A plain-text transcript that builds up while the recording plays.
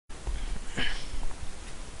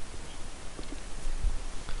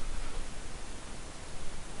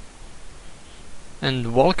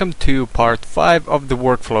And welcome to part 5 of the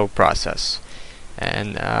workflow process.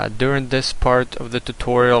 And during this part of the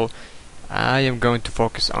tutorial I am going to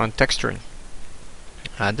focus on texturing.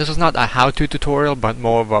 This is not a how-to tutorial but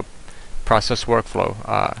more of a process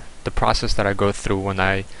workflow, the process that I go through when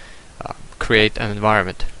I create an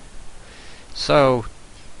environment. So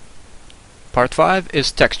part 5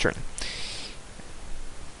 is texturing.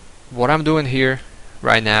 What I'm doing here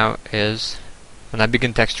right now is when I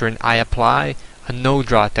begin texturing I apply a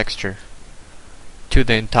no-draw texture to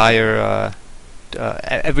the entire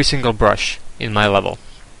every single brush in my level.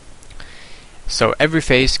 So every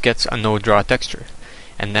face gets a no-draw texture,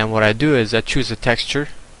 and then what I do is I choose a texture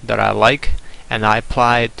that I like and I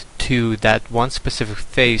apply it to that one specific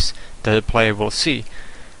face that the player will see,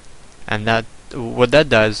 and what that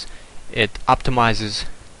does, it optimizes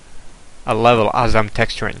a level as I'm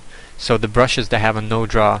texturing, so the brushes that have a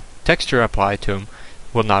no-draw texture applied to them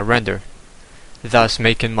will not render, thus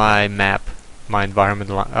making my map, my environment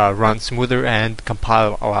run smoother and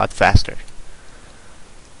compile a lot faster.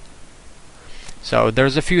 So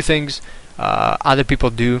there's a few things other people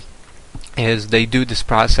do, is they do this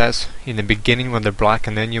process in the beginning when they're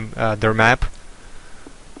blocking in their map.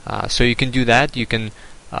 So you can do that. You can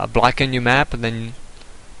block in your map and then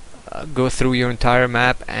go through your entire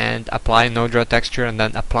map and apply no-draw texture and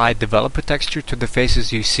then apply developer texture to the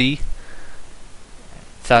faces you see,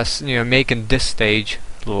 thus making this stage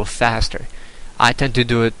a little faster. I tend to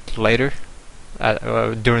do it later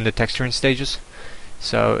during the texturing stages,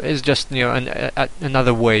 so it's just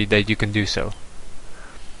another way that you can do so.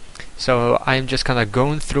 So I'm just kind of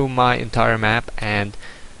going through my entire map and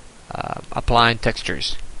applying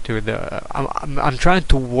textures to the I'm trying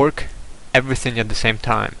to work everything at the same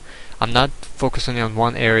time. I'm not focusing on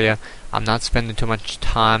one area. I'm not spending too much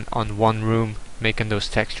time on one room making those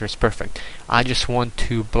textures perfect. I just want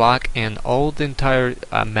to block in all the entire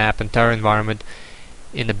map, entire environment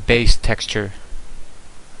in a base texture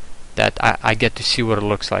that I get to see what it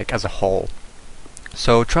looks like as a whole.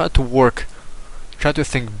 So try to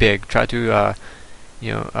think big, try to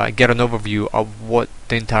get an overview of what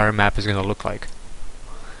the entire map is going to look like.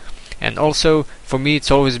 And also for me it's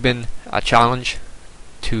always been a challenge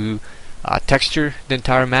to texture the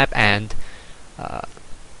entire map and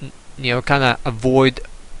kind of avoid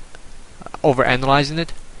over-analyzing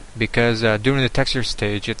it, because during the texture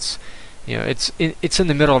stage it's in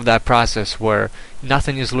the middle of that process where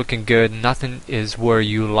nothing is looking good, nothing is where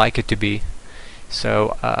you like it to be.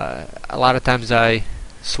 So a lot of times I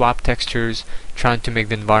swap textures trying to make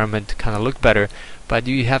the environment kind of look better, but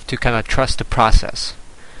you have to kind of trust the process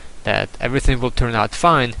that everything will turn out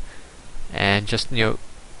fine, and just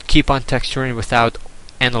keep on texturing without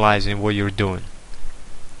analyzing what you're doing.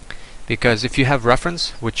 Because if you have reference,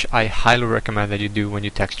 which I highly recommend that you do when you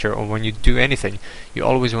texture or when you do anything, you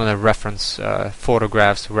always want to reference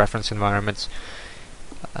photographs, reference environments,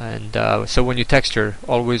 and so when you texture,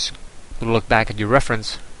 always look back at your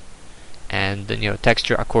reference and then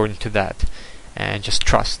texture according to that, and just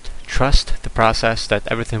trust the process that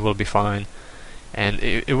everything will be fine, and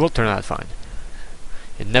it will turn out fine.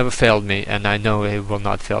 It never failed me, and I know it will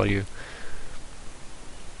not fail you.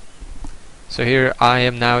 So here I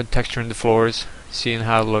am now texturing the floors, seeing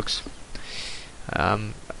how it looks.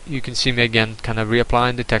 You can see me again kind of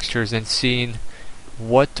reapplying the textures and seeing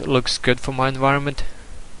what looks good for my environment.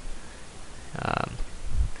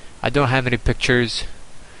 I don't have any pictures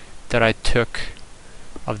that I took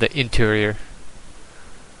of the interior,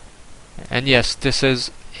 and yes, this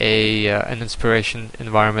is an inspiration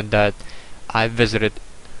environment that I visited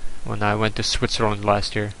when I went to Switzerland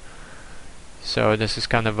last year. So this is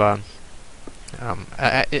kind of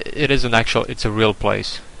it's a real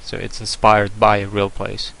place, so it's inspired by a real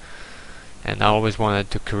place, and I always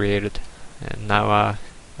wanted to create it, and now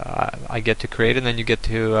I get to create it and you get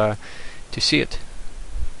to see it.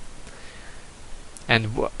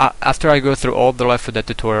 And after I go through all the Left 4 Dead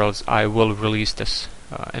tutorials, I will release this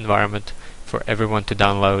environment for everyone to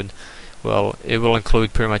download. Well, it will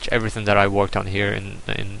include pretty much everything that I worked on here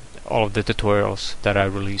in all of the tutorials that I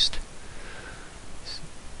released.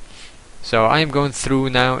 So I am going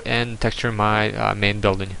through now and texturing my main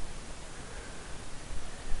building.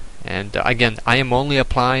 And again, I am only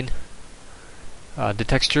applying the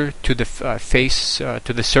texture to the face,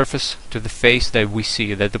 to the surface, to the face that we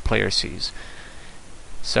see, that the player sees.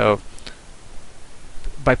 So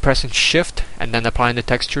by pressing Shift and then applying the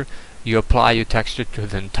texture, you apply your texture to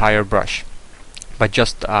the entire brush. But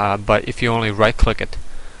if you only right click it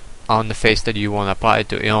on the face that you want to apply it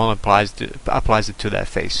to, it only applies it to that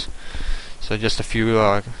face. So just a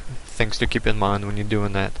few things to keep in mind when you're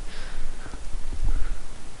doing that.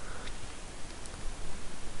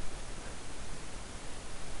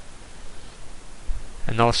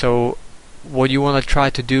 And also, what you want to try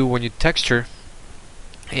to do when you texture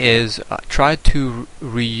is try to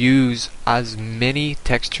reuse as many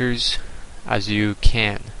textures as you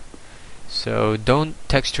can. So don't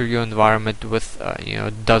texture your environment with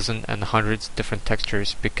dozen and hundreds different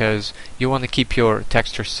textures, because you want to keep your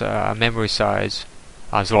texture memory size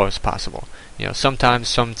as low as possible. Sometimes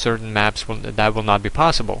some certain maps that will not be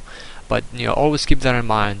possible, but always keep that in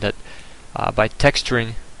mind, that by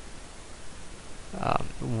texturing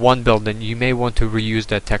one building, you may want to reuse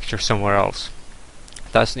that texture somewhere else.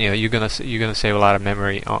 Thus, you're gonna save a lot of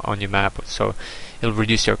memory on your map, so it'll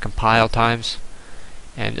reduce your compile times,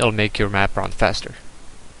 and it'll make your map run faster.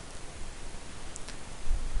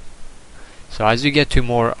 So as you get to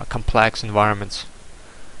more complex environments,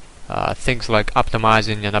 things like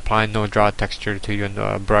optimizing and applying no-draw texture to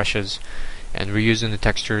your brushes, and reusing the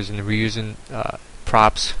textures and reusing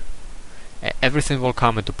props, everything will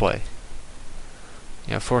come into play.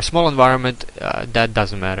 For a small environment, that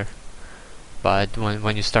doesn't matter. But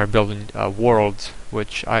when you start building worlds,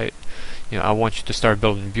 which I want you to start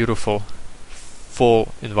building beautiful,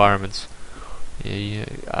 full environments, a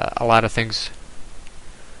lot of things.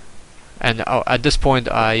 And at this point,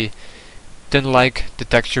 I didn't like the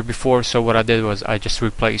texture before, so what I did was I just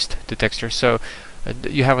replaced the texture. So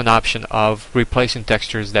you have an option of replacing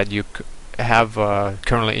textures that you have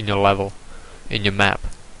currently in your level, in your map.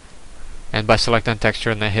 And by selecting texture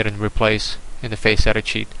and then hitting replace in the face edit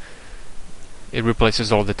sheet, it replaces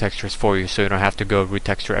all the textures for you, so you don't have to go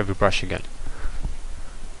retexture every brush again.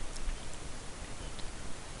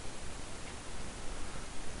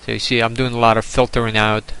 So you see, I'm doing a lot of filtering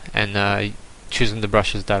out and choosing the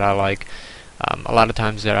brushes that I like. A lot of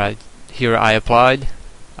times that I applied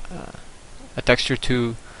a texture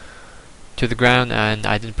to the ground, and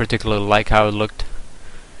I didn't particularly like how it looked,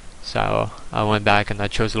 so I went back and I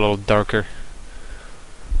chose a little darker.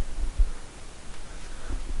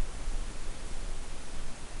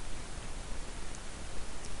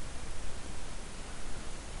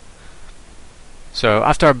 So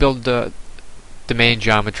after I build the main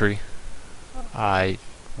geometry, I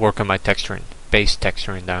work on my texturing, base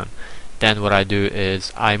texturing down. Then what I do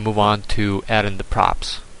is I move on to adding the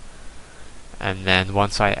props. And then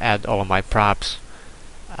once I add all of my props,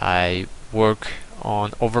 I work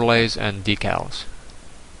on overlays and decals.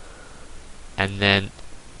 And then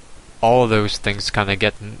all of those things kind of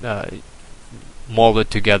get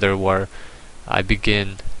molded together, where I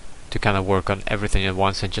begin to kind of work on everything at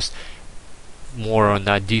once and just more on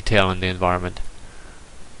that detail in the environment.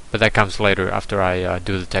 But that comes later, after I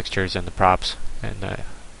do the textures and the props and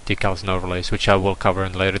decals and overlays, which I will cover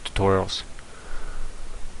in later tutorials.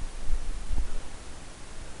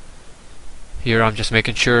 Here I'm just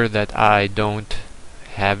making sure that I don't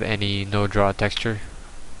have any no-draw texture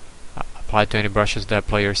applied to any brushes that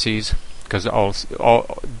player sees, because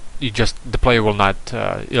the player will not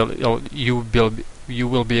you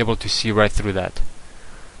will be able to see right through that.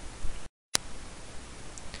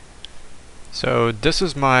 So this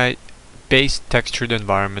is my base textured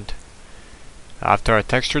environment. After I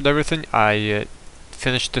textured everything, I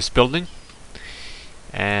finished this building,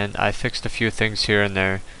 and I fixed a few things here and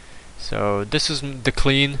there. So this is the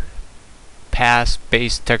clean pass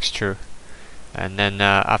base texture, and then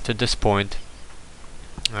after this point,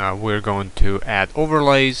 we're going to add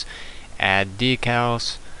overlays, add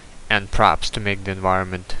decals, and props to make the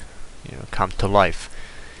environment come to life.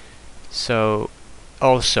 So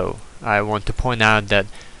also, I want to point out that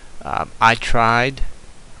I tried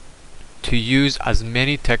to use as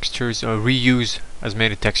many textures, or reuse as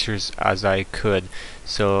many textures as I could.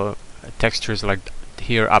 So textures like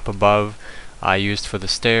here up above I used for the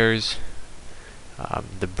stairs,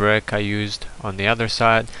 the brick I used on the other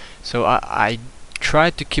side. So I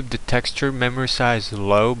tried to keep the texture memory size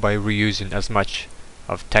low by reusing as much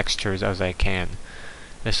of textures as I can.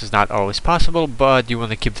 This is not always possible, but you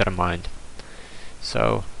want to keep that in mind.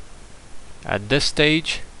 So at this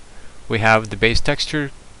stage we have the base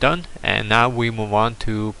texture done, and now we move on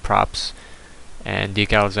to props and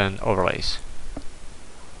decals and overlays.